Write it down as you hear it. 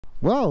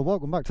Well,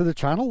 welcome back to the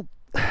channel.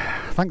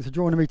 Thanks for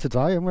joining me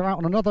today, and we're out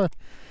on another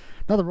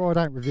ride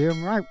out review,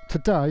 and we're out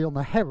today on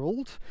the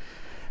Herald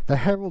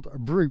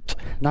Brute.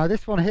 Now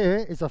this one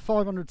here is a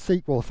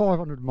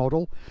 500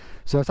 model,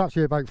 so it's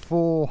actually about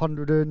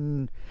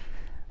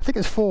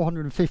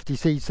 450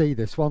 cc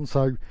this one,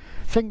 so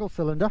single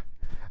cylinder.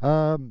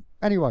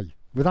 Anyway,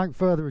 without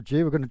further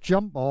ado, we're going to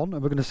jump on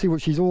and we're going to see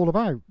what she's all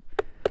about.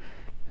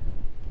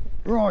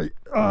 Right,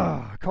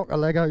 cock a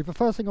leg over.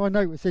 First thing I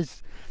notice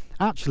is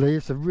actually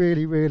it's a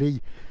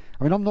really,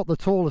 I mean, I'm not the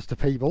tallest of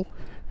people,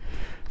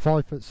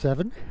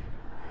 5'7".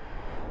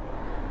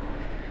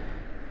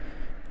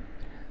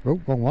 Oh,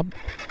 wrong one.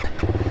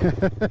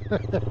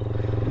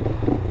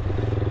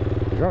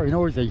 Very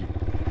noisy,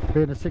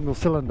 being a single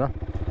cylinder,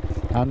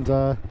 and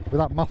with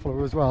that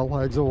muffler as well,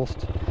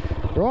 exhaust.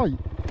 Right,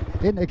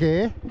 into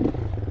gear.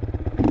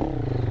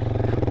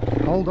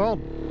 Hold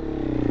on.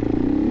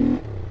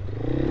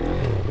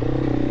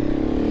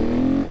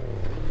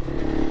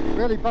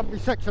 Really bumpy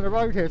section of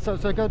road here, so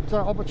it's a good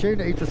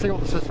opportunity to see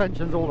what the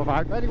suspension's all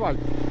about. But anyway,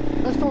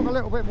 let's talk a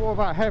little bit more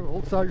about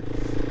Herald. So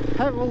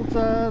Herald,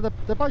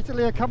 they're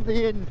basically a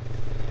company in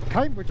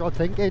Cambridge, I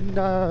think,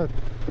 here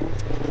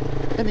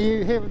in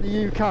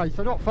the UK,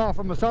 so not far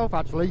from myself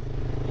actually,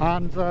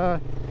 and they're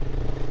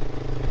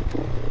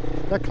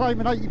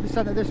claiming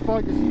 80% of this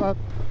bike is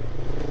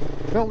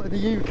built in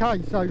the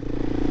UK. So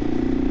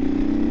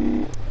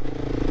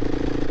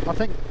I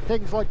think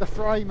things like the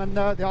frame and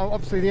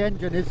obviously the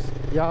engine is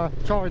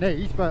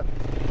Chinese, but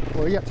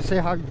we're yet to see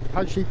how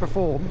she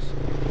performs.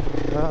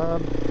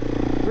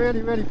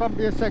 Really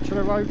bumpy section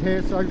of road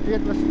here, so it'll be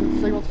interesting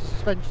to see what the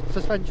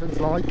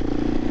suspension's like.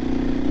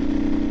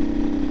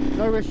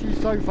 No issues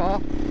so far.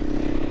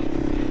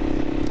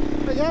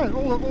 But yeah,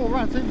 all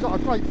around seems like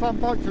a great fun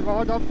bike to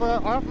ride.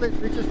 I've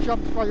literally just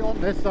jumped straight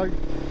on this, so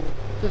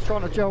just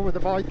trying to gel with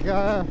the bike.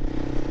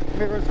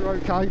 Mirrors are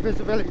okay,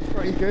 visibility's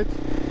pretty good.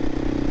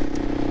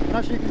 And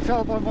as you can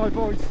tell by my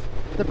voice,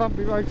 the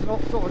bumpy roads are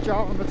not sort of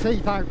jarring my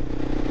teeth out,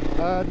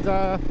 and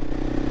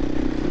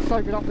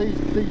soaking up these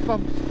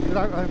bumps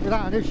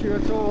without an issue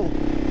at all.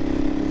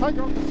 We'll take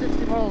her up to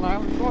 60 mile an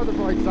hour and try the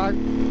brakes out.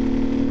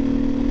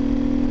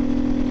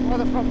 Try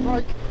the front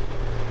brake.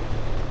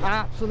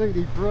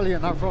 Absolutely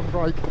brilliant, that front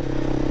brake.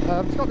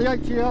 It's got the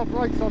HEL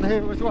brakes on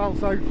here as well,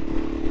 so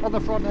on the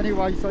front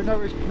anyway, so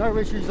no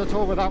issues at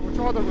all with that. We'll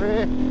try the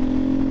rear.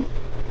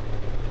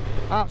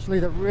 Actually,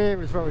 the rear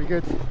is very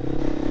good.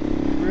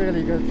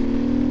 Really good.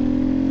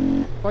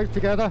 Both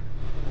together,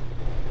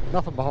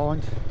 nothing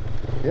behind.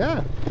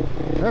 Yeah,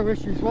 no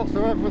issues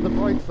whatsoever with the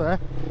brakes there.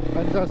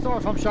 And sorry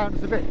if I'm shouting,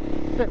 it's a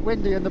bit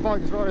windy and the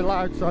bike is very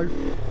loud, so,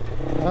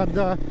 and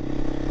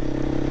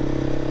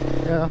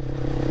yeah,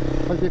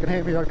 hope you can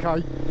hear me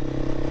okay.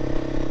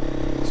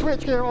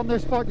 Switch gear on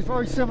this bike is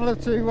very similar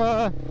to,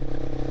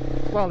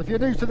 well, if you're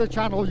new to the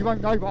channel you won't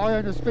know, but I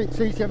own a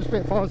CCM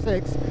Spitfire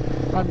 6,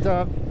 and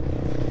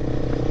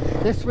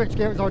this switch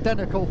gear is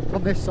identical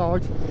on this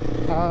side.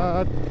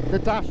 The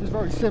dash is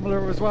very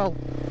similar as well.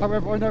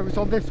 However, I noticed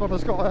on this one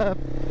it's got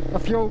a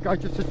fuel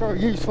gauge, which is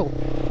very useful.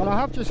 And I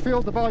have just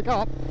filled the bike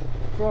up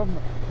from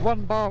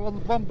one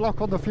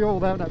block on the fuel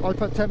there, and I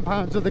put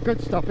 £10 of the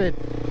good stuff in.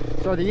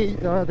 So the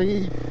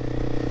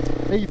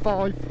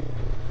E5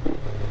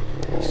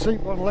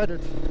 Super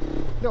unleaded. A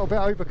little bit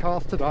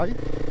overcast today,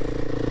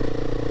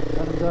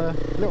 and a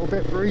little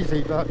bit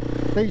breezy, but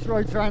these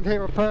roads around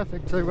here are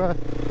perfect to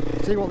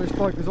see what this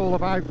bike is all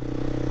about.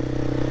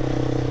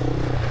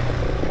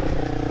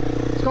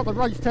 It's got the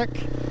Race Tech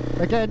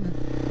again,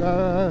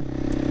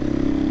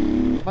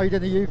 made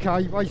in the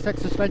UK, Race Tech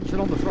suspension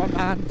on the front,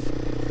 and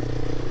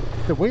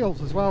the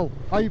wheels as well.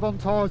 Avon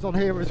tyres on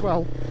here as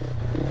well,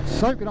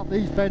 soaking up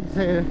these bends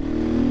here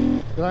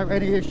without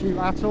any issue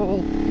at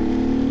all.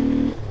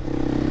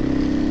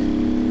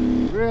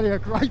 Really a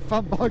great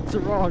fun bike to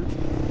ride.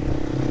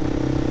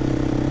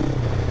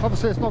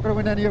 Obviously it's not going to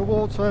win any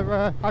awards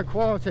for how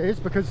quiet it is,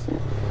 because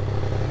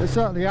it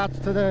certainly adds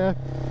to the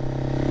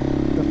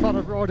fun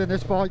of riding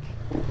this bike.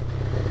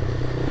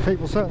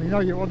 People certainly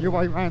know you're on your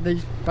way around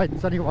these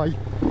bends anyway.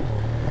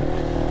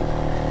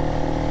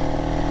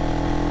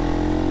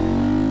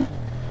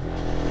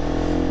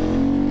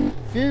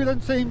 Fueling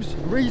seems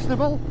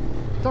reasonable.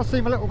 It does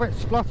seem a little bit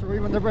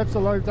spluttery when the revs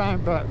are low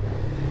down, but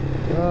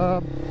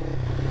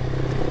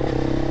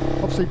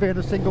obviously being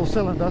a single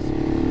cylinder,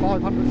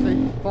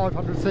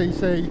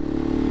 500cc,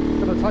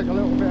 going to take a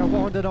little bit of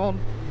winding on,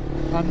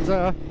 and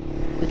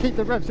you keep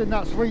the revs in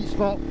that sweet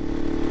spot.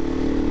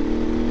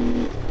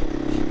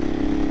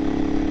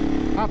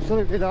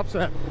 Absolutely loves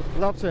it.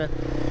 Like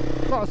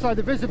I say,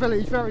 the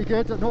visibility is very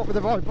good, and not with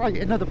the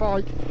vibrating of the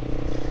bike,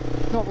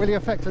 not really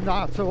affecting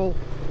that at all.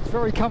 It's a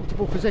very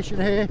comfortable position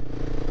here,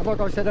 and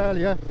like I said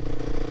earlier,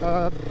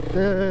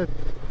 the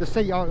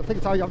seat height, I think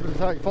it's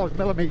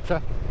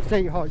 835mm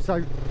seat height,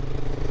 so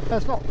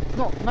that's not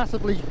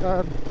massively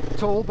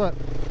tall, but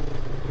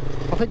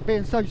I think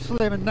being so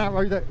slim and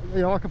narrow that,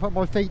 you know, I can put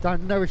my feet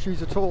down, no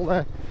issues at all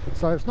there.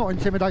 So it's not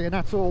intimidating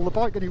at all. The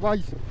bike only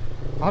weighs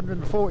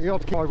 140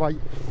 odd kilo weight,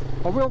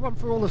 I will run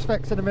through all the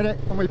specs in a minute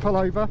when we pull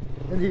over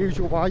in the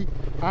usual way,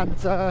 and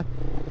I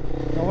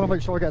want to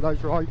make sure I get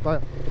those right.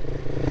 But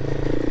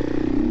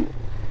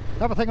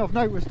another thing I've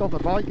noticed on the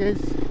bike is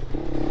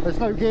there's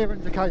no gear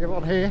indicator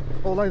on here,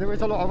 although there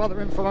is a lot of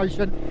other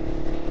information.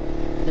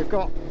 You've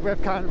got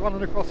rev count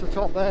running across the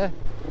top there,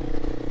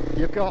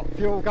 you've got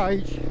fuel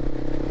gauge,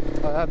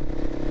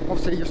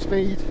 obviously your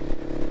speed.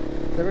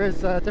 There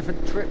is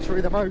different trips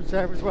through the modes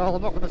there as well.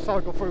 I'm not going to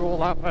cycle through all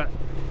that, but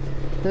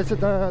there's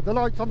the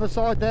lights on the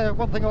side there.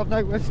 One thing I've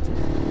noticed,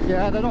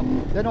 yeah, they're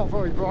not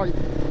very bright,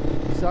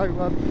 so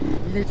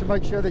you need to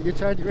make sure that you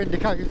turn your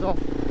indicators off.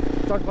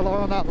 Don't rely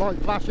on that light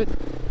flashing.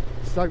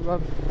 So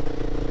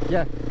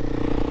yeah,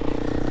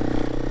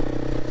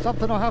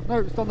 something I have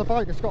noticed on the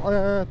bike, it's got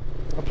a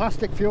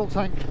plastic fuel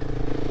tank,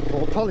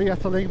 or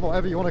polyethylene,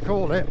 whatever you want to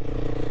call it,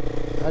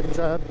 and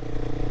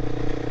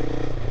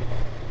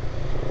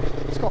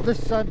it's got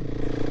this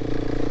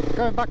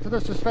going back to the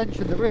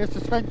suspension, the rear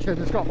suspension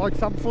has got like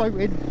some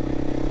floating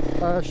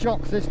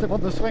shock system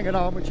on the swinging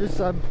arm, which is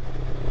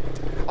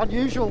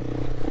unusual,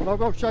 and I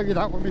will show you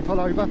that when we pull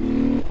over.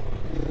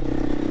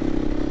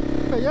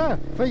 But yeah,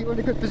 feet are in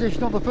a good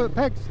position on the foot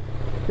pegs.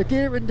 The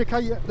gear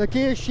indicator, the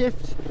gear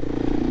shift,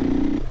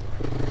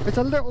 it's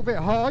a little bit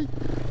high.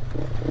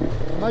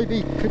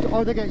 Maybe could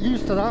either get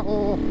used to that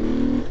or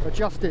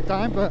adjust it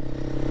down, but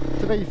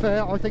to be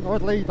fair, I think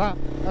I'd leave that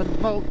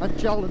and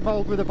gel and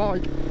mould with the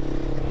bike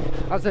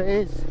as it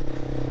is.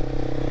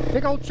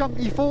 Big old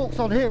chunky forks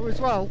on here as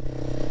well.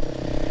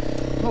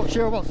 Not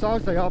sure what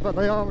size they are, but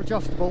they are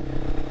adjustable.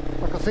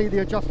 I can see the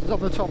adjusters on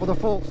the top of the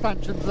fork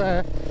stanchions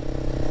there.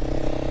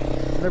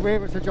 The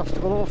rear is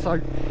adjustable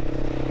also.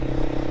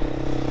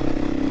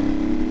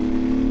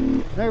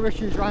 No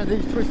issues around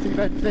these twisty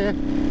bends here.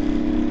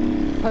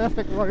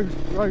 Perfect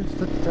roads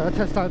to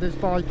test out this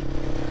bike.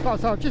 Like I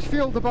said, I've just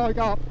fueled the bike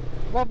up.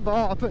 One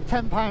bar, I put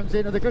 £10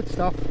 in of the good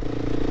stuff.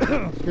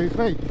 Excuse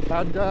me.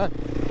 And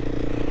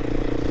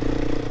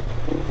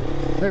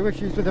no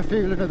issues with the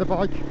fueling of the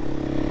bike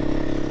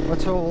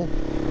at all.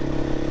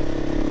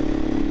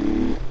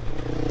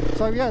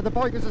 So yeah, the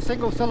bike is a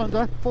single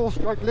cylinder,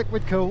 4-stroke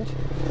liquid cooled,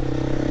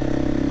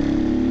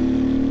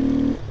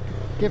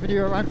 giving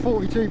you around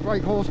 42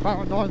 brake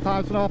horsepower and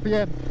 9,000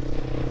 RPM,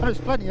 and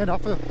it's plenty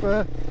enough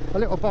for a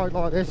little bike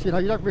like this. You know,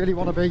 you don't really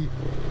want to be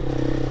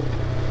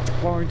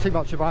worrying too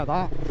much about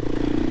that.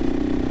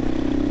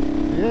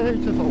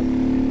 Beautiful.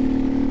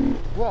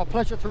 What a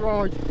pleasure to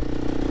ride.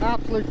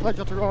 Absolute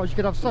pleasure to ride. You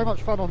can have so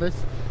much fun on this.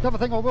 The other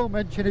thing I will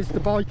mention is the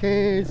bike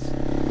is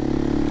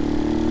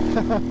if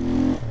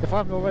I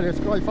haven't already, it's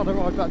great fun to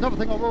ride. But another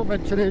thing I will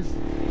mention is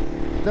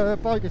the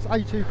bike is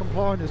A2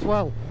 compliant as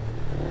well.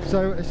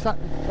 So it's that,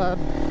 the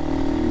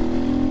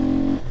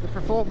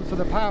performance of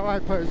the power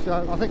output is,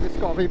 I think it's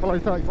got to be below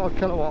 35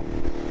 kilowatt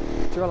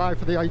to allow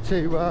for the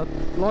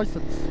A2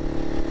 license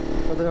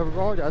for the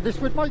rider. This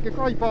would make a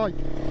great bike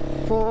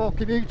for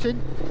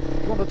commuting.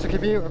 If you wanted to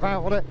commute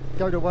about on it,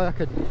 go to work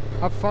and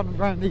have fun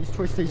around these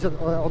twisties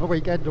on the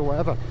weekend or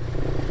whatever.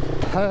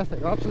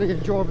 Perfect. I absolutely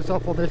enjoy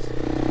myself on this.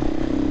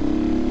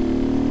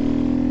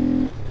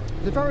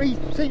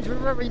 Seems to be a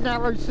very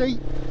narrow seat,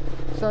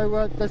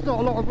 so there's not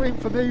a lot of room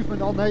for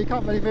movement on there. You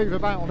can't really move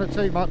about on it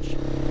too much.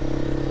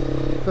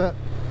 But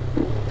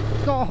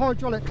it's not a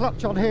hydraulic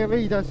clutch on here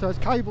either, so it's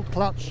cabled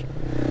clutch.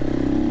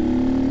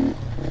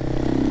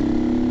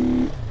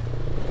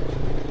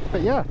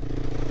 But yeah,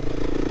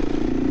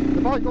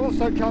 the bike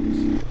also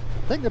comes,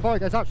 I think the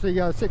bike is actually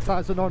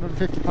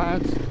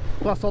 £6,950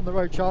 plus on the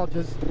road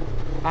charges,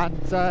 and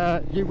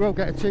you will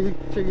get a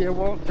two-year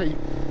warranty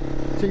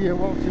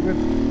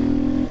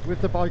with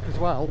the bike as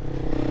well.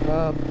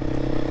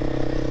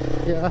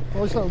 Yeah,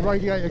 nice little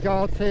radiator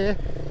guards here.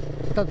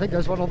 I don't think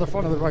there's one on the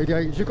front of the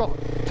radiators. You've got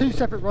two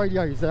separate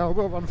radiators there. I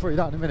will run through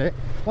that in a minute.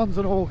 One's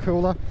an oil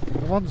cooler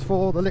and one's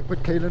for the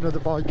liquid cooling of the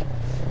bike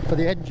for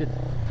the engine.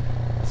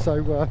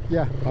 So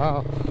yeah,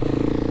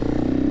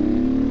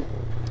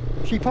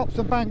 she pops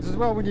and bangs as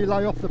well when you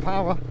lay off the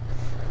power,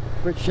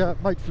 which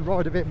makes the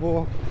ride a bit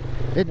more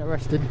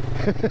interesting.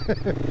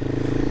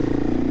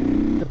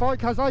 The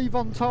bike has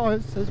Avon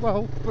tyres as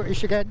well,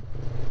 British again,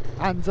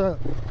 and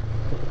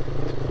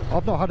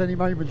I've not had any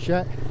moments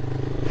yet.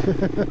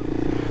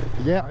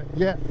 Yeah.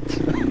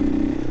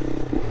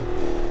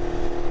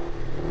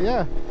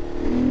 Yeah,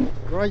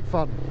 great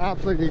fun,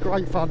 absolutely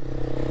great fun.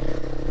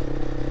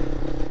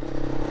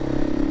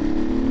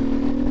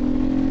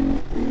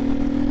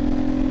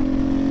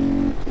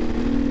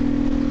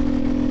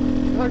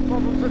 No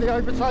problems with the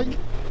overtake.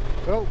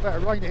 Oh, better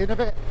rein it in a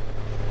bit.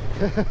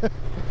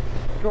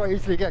 Quite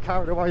easily get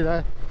carried away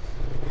there.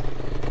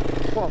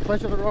 What a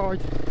pleasure to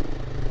ride.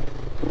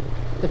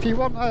 If you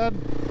want,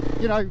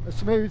 you know, a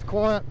smooth,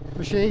 quiet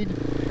machine,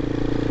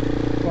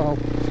 well,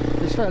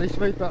 it's fairly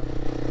smooth, but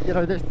you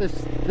know, this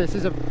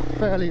is a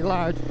fairly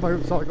loud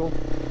motorcycle.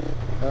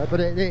 But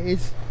it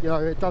is, you know,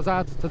 it does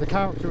add to the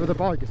character of the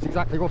bike. It's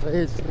exactly what it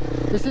is.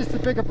 This is the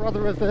bigger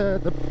brother of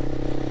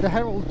the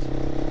Herald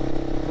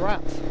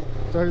Brute,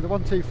 so the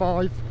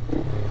 125.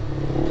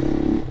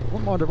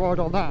 Wouldn't mind a ride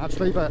on that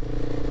actually, but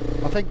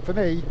I think for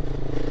me,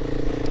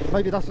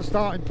 maybe that's a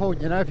starting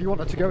point, you know, if you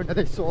wanted to go into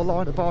this sort of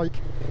line of bike.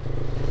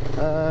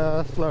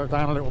 Slow it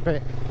down a little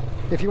bit.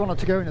 If you wanted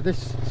to go into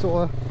this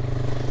sort of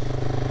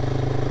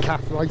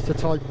calf racer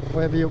type,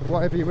 whatever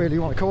you really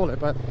want to call it.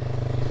 But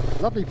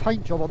lovely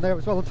paint job on there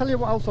as well. I'll tell you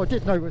what else I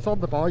did notice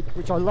on the bike,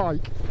 which I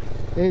like,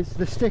 is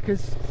the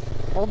stickers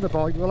on the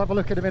bike. We'll have a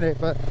look in a minute,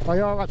 but they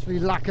are actually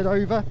lacquered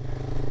over,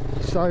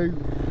 so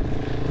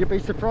you'd be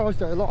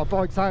surprised at a lot of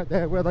bikes out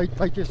there where they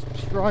just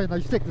spray and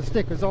they stick the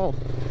stickers on,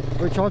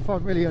 which I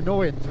find really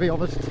annoying, to be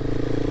honest.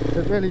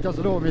 It really does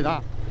annoy me,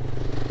 that.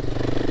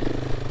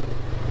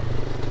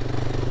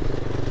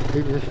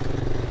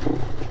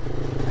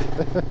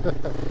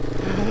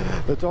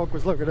 The dog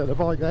was looking at the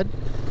bike then.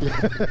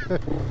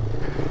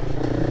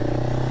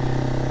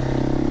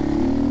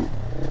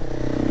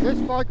 This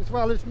bike as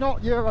well is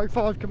not Euro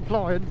 5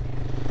 compliant,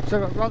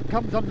 so it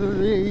comes under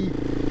the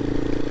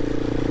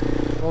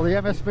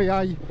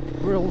MSVA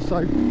rules.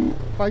 So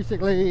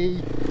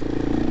basically,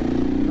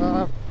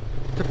 to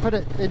put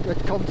it into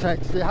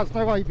context, it has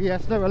no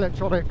ABS, no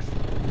electronics,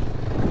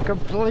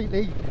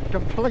 completely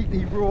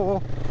raw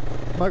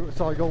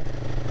motorcycle,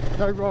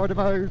 no rider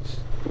modes,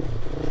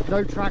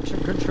 no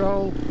traction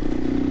control,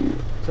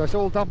 so it's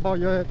all done by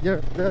you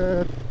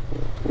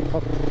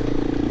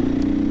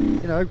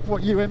know,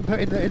 what you input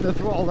in the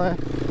throttle there.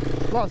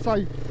 Like I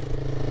say,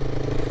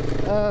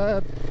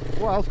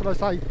 what else can I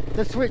say?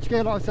 The switch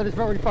gear, like I said, is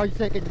very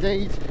basic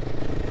indeed.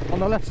 On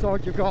the left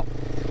side you've got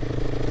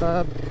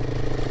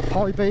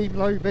high beam,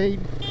 low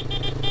beam,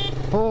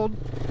 horn.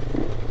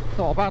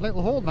 Not a bad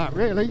little horn, that,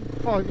 really.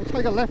 Right, we'll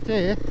take a left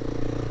here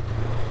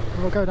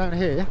and we'll go down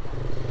here.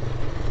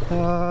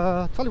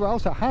 Tell you what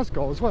else it has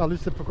got as well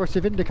is the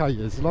progressive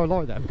indicators, and I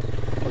like them.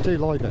 I do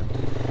like them.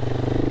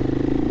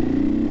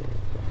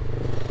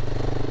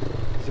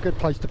 It's a good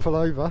place to pull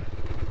over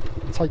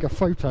and take a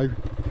photo.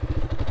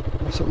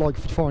 What's it like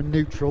to find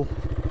neutral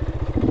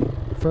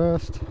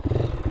first?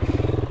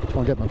 Try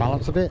and get my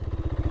balance a bit.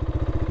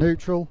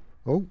 Neutral.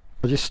 Oh,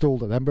 I just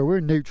stalled at them, but we're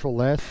in neutral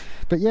there.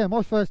 But yeah,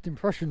 my first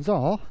impressions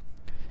are,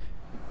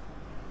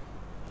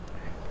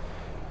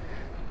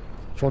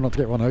 try not to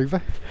get one over.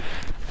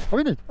 I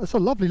mean, it's a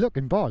lovely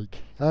looking bike.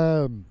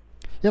 Yeah,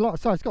 like I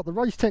say, it's got the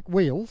Racetech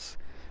wheels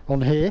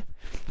on here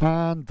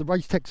and the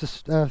Racetech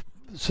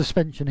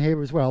suspension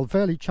here as well.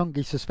 Fairly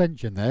chunky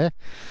suspension there.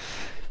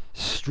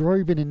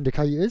 Strobing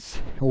indicators,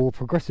 or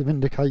progressive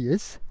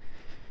indicators.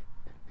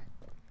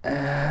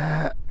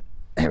 Here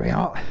we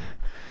are.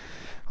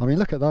 I mean,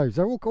 look at those.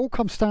 They all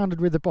come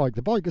standard with the bike.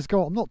 The bike has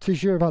got, I'm not too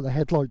sure about the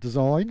headlight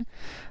design.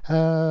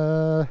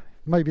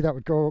 Maybe that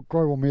would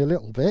grow on me a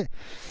little bit.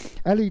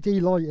 LED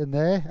light in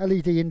there,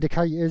 LED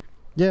indicators.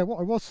 Yeah, what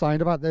I was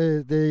saying about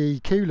the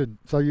coolant.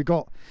 So you've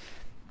got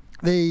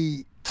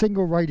the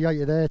single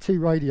radiator there, two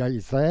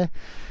radiators there.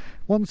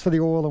 One's for the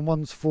oil and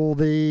one's for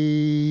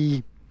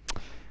the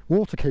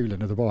water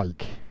coolant of the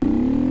bike.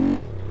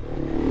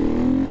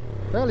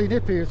 Fairly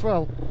nippy as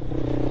well.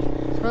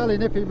 It's a fairly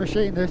nippy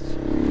machine, this.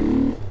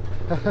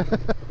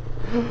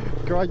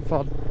 Great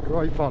fun,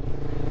 great fun.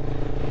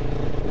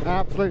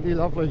 Absolutely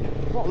lovely.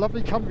 What a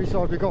lovely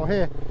countryside we've got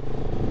here.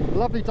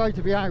 Lovely day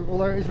to be out,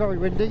 although it is very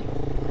windy,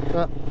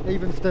 but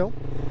even still.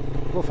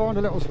 We'll find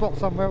a little spot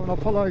somewhere and I'll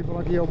pull over and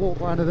I'll give you a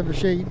walk around of the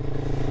machine,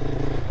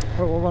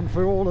 where we'll run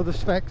through all of the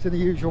specs in the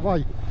usual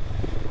way.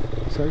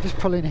 So just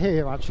pull in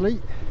here,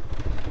 actually.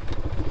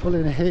 Pull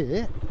in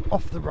here,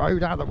 off the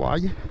road, out of the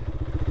way,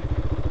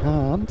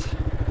 and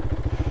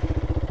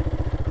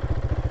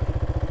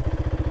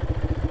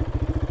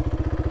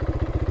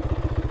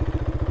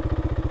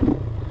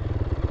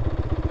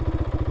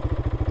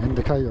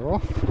indicator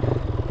off.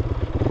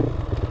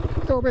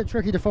 A little bit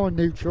tricky to find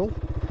neutral.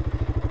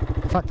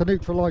 In fact, the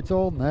neutral light's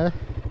on there.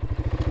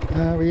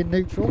 We're in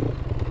neutral.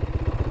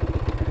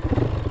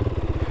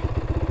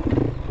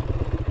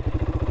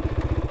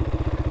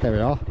 There we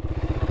are.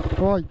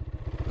 Right,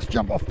 let's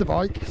jump off the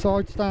bike.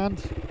 Side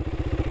stand.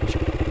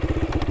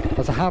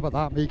 That's a habit,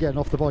 that, me getting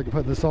off the bike and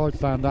putting the side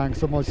stand down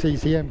because of my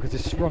CCM, because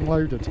it's sprung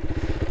loaded.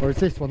 Whereas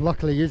this one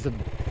luckily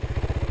isn't.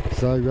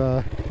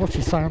 So what's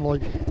she sound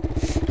like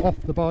off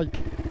the bike?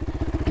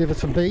 Give her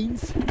some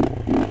beans.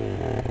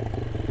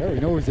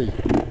 Very noisy.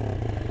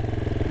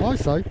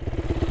 Nice though.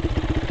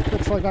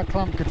 Looks like that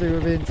clamp could do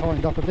with being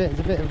tightened up a bit. There's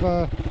a bit of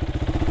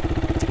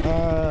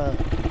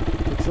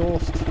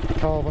exhaust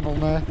carbon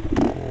on there.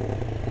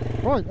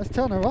 Right, let's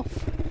turn her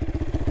off.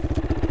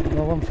 And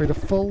I'll run through the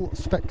full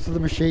specs of the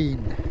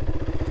machine.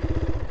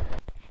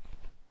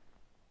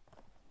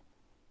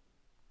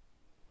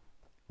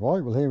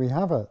 Right, well here we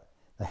have it.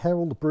 The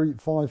Herald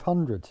Brute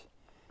 500.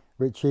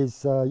 Which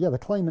is, yeah, they're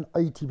claiming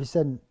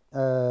 80%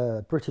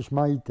 British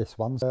made, this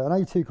one. So an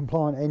A2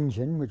 compliant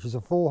engine, which is a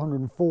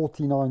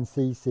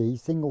 449cc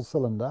single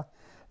cylinder,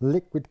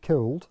 liquid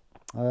cooled,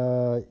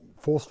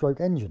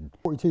 4-stroke engine.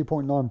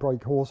 42.9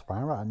 brake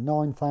horsepower at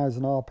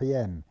 9,000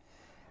 RPM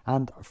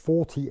and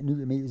 40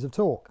 newton meters of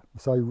torque.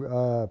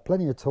 So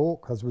plenty of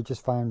torque, as we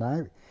just found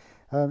out.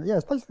 Yeah,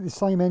 it's basically the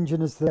same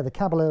engine as the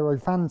Caballero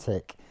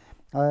Fantic.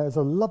 It's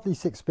a lovely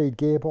 6-speed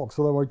gearbox,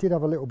 although I did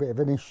have a little bit of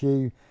an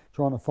issue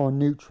trying to find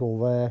neutral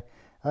there.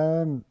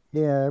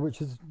 Yeah,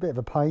 which is a bit of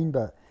a pain,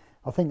 but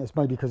I think it's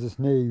maybe because it's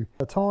new.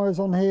 The tyres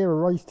on here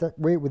are Racetech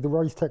with the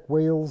Racetech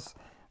wheels,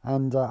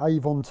 and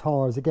Avon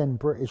tyres, again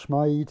British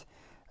made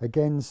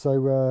again,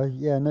 so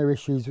yeah, no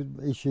issues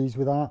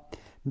with that.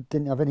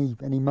 Didn't have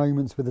any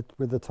moments with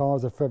the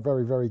tyres. Are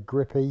very, very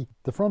grippy.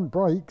 The front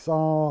brakes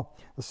are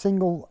a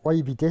single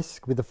wavy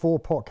disc with a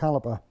 4-pot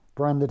caliper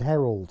branded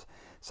Herald,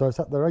 so it's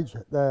at their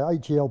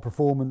HEL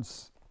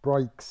performance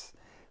brakes.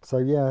 So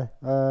yeah,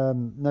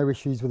 no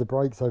issues with the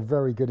brakes, so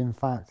very good, in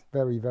fact,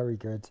 very, very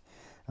good.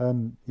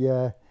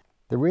 Yeah,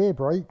 the rear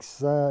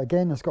brakes,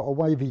 again, it's got a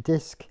wavy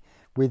disc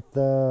with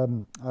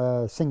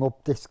single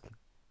disc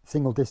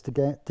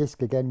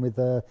again with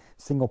a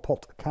single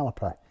pot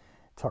caliper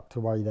tucked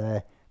away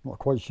there. Not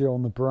quite sure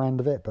on the brand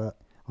of it, but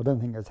I don't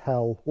think it's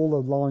HEL. All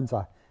the lines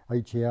are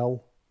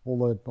HEL,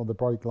 all the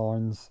brake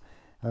lines.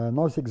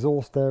 Nice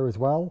exhaust there as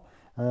well.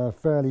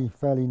 Fairly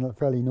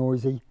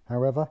noisy,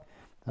 however.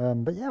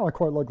 But yeah, I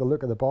quite like the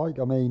look of the bike.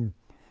 I mean,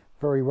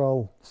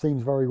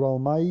 seems very well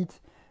made.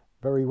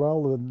 Very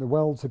well. The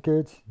welds are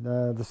good.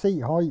 The seat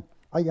height,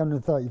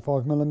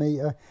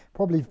 835mm,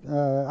 probably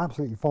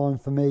absolutely fine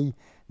for me.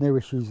 No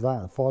issues with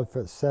that.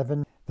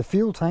 5'7". The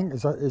fuel tank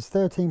is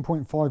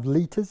 13.5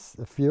 litres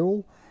of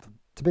fuel.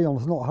 To be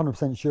honest, not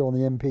 100% sure on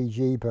the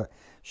MPG, but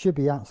should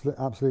be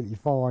absolutely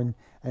fine,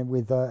 and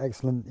with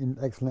excellent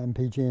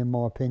MPG in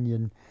my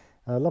opinion.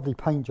 Lovely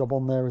paint job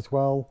on there as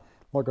well.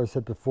 Like I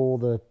said before,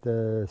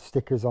 the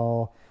stickers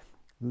are,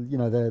 you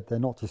know, they're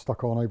not just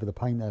stuck on over the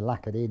paint; they're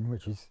lacquered in,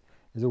 which is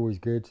always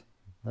good.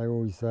 They're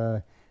always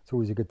it's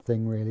always a good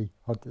thing, really.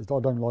 I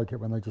don't like it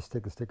when they just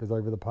stick the stickers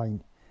over the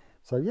paint.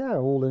 So yeah,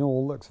 all in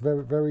all, looks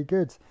very, very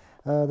good.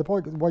 The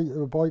weight of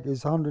the bike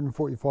is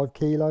 145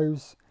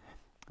 kilos.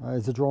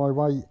 It's a dry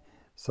weight,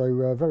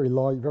 so very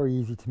light, very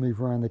easy to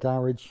move around the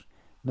garage.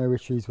 No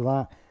issues with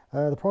that.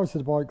 The price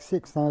of the bike,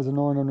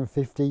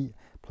 6,950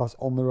 plus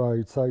on the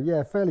road. So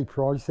yeah, fairly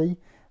pricey,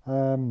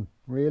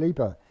 really.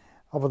 But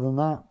other than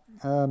that,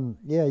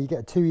 yeah, you get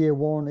a 2-year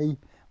warranty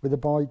with the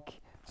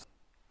bike.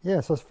 Yeah,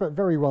 so it's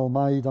very well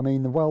made. I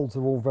mean, the welds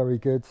are all very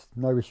good.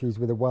 No issues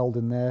with the weld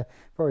in there.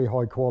 Very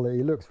high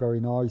quality. Looks very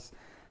nice.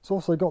 It's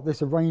also got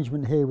this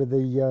arrangement here with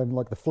the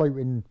like the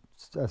floating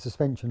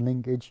suspension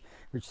linkage,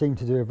 which seemed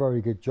to do a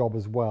very good job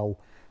as well.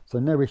 So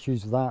no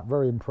issues with that.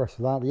 Very impressed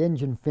with that. The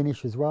engine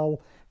finish as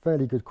well,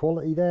 fairly good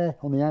quality there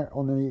on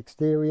the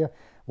exterior,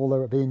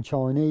 although it being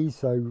Chinese.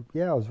 So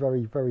yeah, I was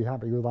very, very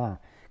happy with that.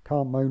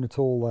 Can't moan at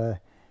all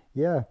there.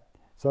 Yeah,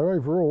 so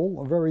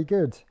overall very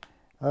good.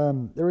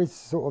 There is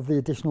sort of the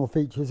additional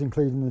features,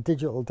 including the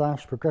digital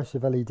dash,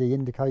 progressive LED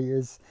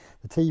indicators,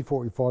 the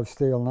T45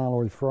 steel and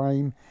alloy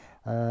frame,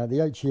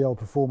 the HEL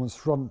performance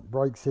front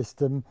brake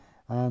system,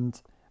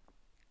 and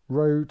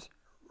Road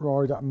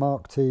Rider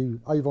Mark II,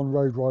 Avon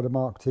Road Rider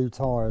Mark II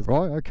tyres.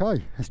 Right,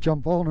 okay, let's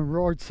jump on and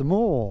ride some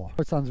more.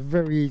 It sounds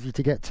very easy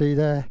to get to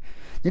there.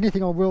 The only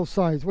thing I will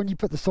say is when you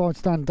put the side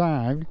stand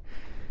down,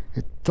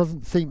 it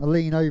doesn't seem to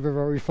lean over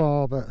very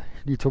far, but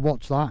you need to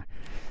watch that.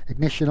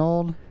 Ignition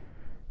on,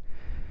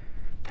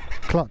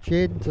 clutch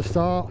in to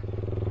start.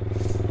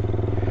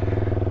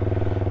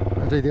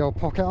 I'll do the old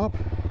pocket up.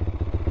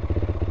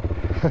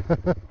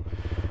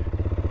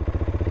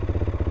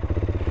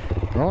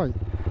 Right.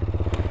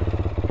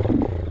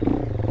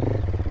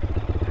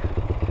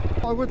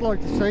 What I would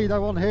like to see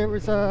though on here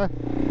is a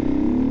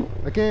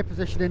gear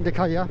position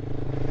indicator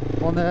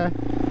on there.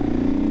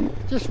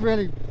 Just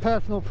really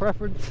personal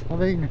preference. I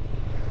mean,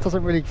 it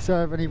doesn't really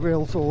serve any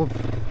real sort of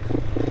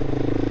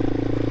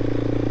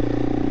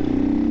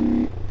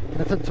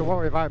anything to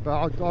worry about,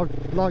 but I'd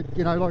like,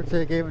 you know, like to see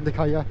a gear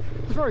indicator.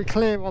 It's very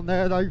clear on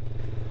there though.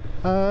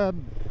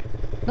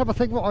 Another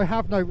thing what I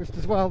have noticed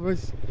as well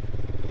was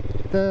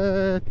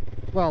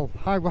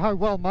how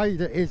well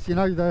made it is, you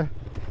know,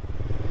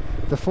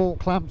 the fork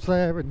clamps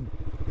there and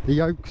the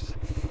yokes.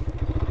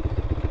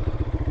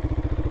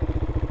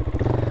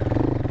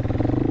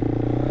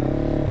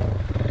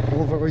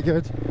 All very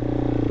good.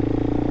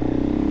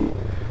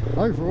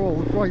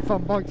 Overall, a great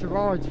fun bike to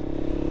ride.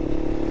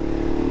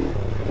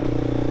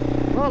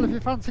 Well, if you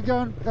fancy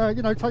going,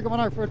 you know, taking one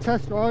out for a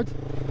test ride,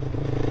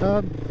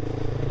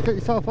 get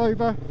yourself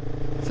over.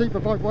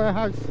 Superbike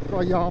Warehouse,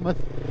 Great Yarmouth.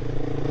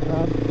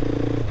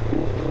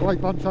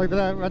 Great bunch over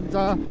there, and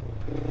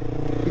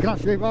you can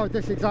actually ride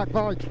this exact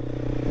bike.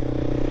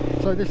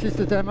 So this is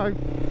the demo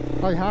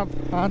they have,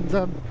 and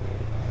I'm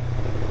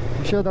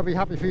sure they'll be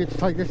happy for you to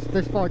take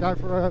this bike out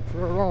for a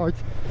ride.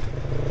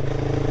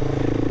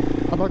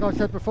 And like I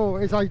said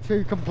before, it is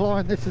A2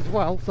 compliant this as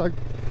well, so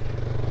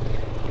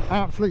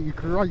absolutely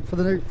great for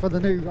the new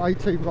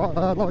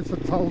A2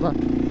 license holder.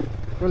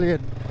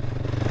 Brilliant.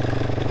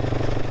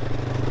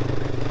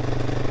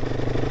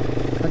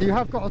 And you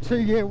have got a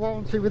 2-year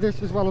warranty with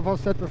this as well, as I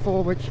said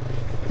before, which,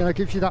 you know,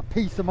 gives you that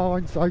peace of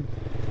mind. So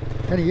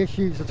any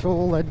issues at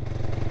all, then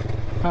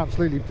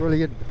absolutely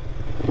brilliant.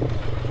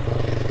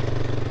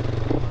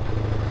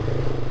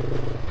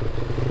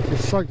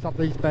 Just soaks up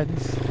these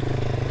bends.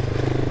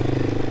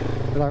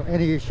 without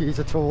any issues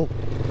at all.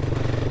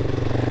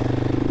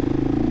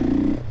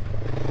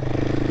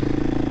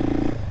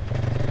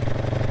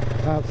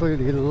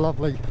 Absolutely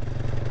lovely.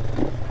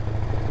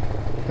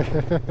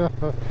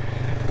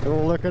 They're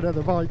all looking at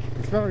the bike.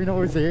 It's very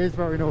noisy, it is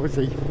very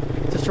noisy.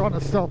 Just trying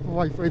to stop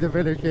away through the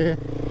village here,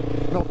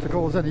 not to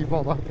cause any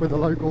bother with the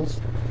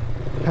locals.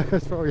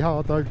 It's very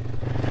hard though.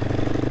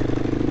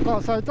 Like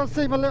I say, it does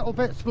seem a little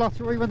bit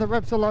spluttery when the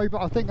revs are low,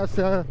 but I think that's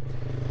you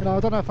know, I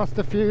don't know if that's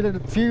the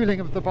fueling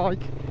of the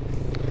bike.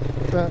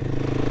 But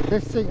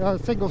this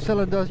single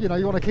cylinder, you know,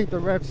 you want to keep the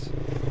revs.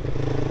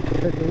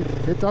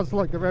 It does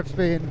like the revs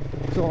being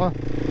sort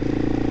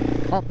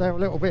of up there a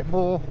little bit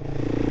more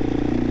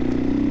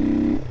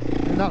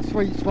in that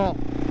sweet spot.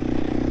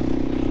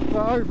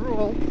 But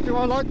overall, do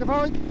I like the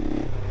bike?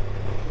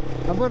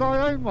 And would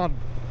I own one?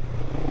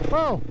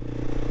 Well,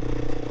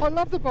 I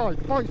love the bike.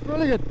 The bike's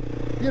brilliant.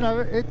 You know,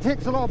 it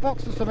ticks a lot of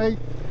boxes for me,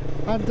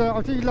 and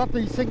I do love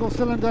these single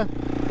cylinder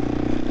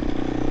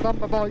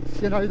bumper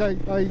bikes. You know, they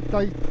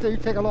do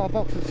tick a lot of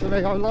boxes for me.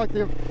 I like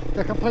the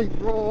complete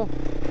raw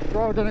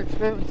riding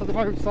experience of the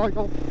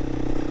motorcycle,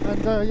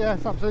 and yeah,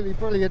 it's absolutely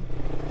brilliant.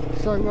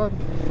 So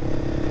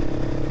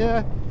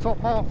yeah, top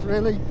marks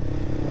really.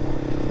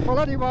 Well,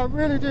 anyway, I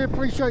really do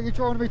appreciate you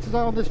joining me today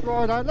on this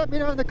ride out. Let me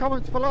know in the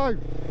comments below,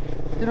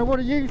 you know, what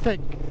do you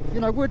think?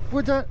 You know,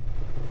 would it,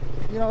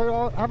 you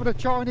know, having a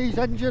Chinese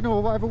engine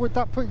or whatever, would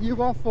that put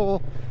you off?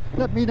 Or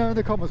let me know in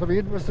the comments, I'll be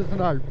interested to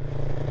know.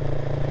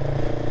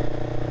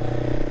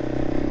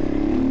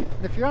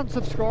 And if you haven't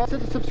subscribed,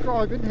 consider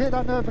subscribing, hit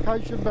that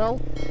notification bell.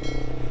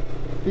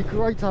 Be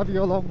great to have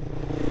you along,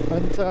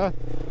 and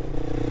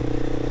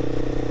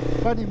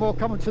plenty more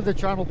coming to the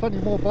channel, plenty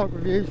more bike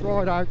reviews,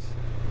 ride outs,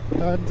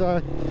 and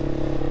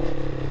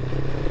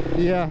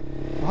yeah,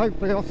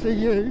 hopefully I'll see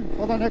you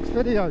on the next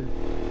video.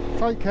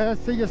 Take care,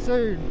 see you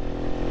soon.